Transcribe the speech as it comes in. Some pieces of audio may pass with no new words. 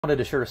I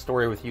wanted to share a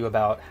story with you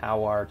about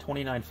how our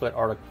 29-foot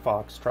Arctic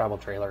Fox travel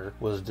trailer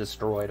was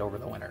destroyed over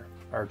the winter.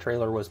 Our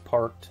trailer was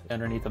parked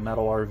underneath a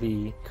metal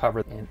RV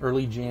covered. In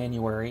early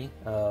January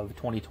of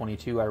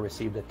 2022, I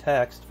received a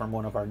text from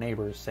one of our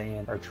neighbors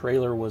saying our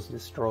trailer was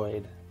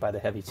destroyed by the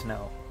heavy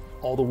snow.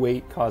 All the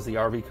weight caused the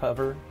RV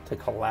cover to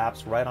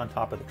collapse right on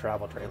top of the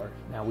travel trailer.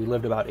 Now, we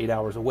lived about 8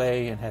 hours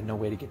away and had no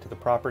way to get to the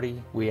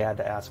property. We had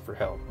to ask for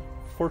help.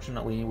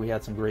 Fortunately, we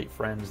had some great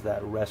friends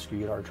that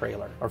rescued our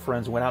trailer. Our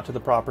friends went out to the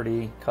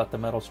property, cut the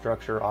metal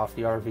structure off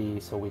the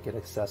RV so we could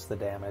assess the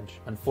damage.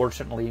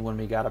 Unfortunately, when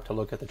we got up to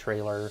look at the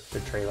trailer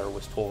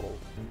was totaled.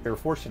 We were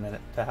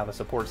fortunate to have a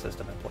support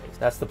system in place.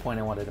 That's the point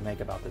I wanted to make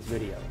about this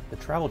video. The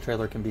travel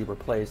trailer can be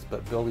replaced,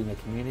 but building a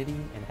community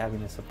and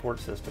having a support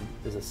system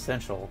is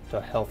essential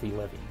to healthy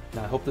living.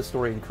 Now, I hope this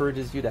story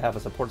encourages you to have a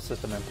support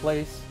system in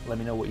place. Let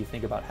me know what you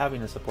think about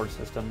having a support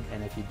system,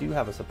 and if you do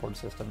have a support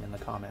system, in the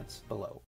comments below.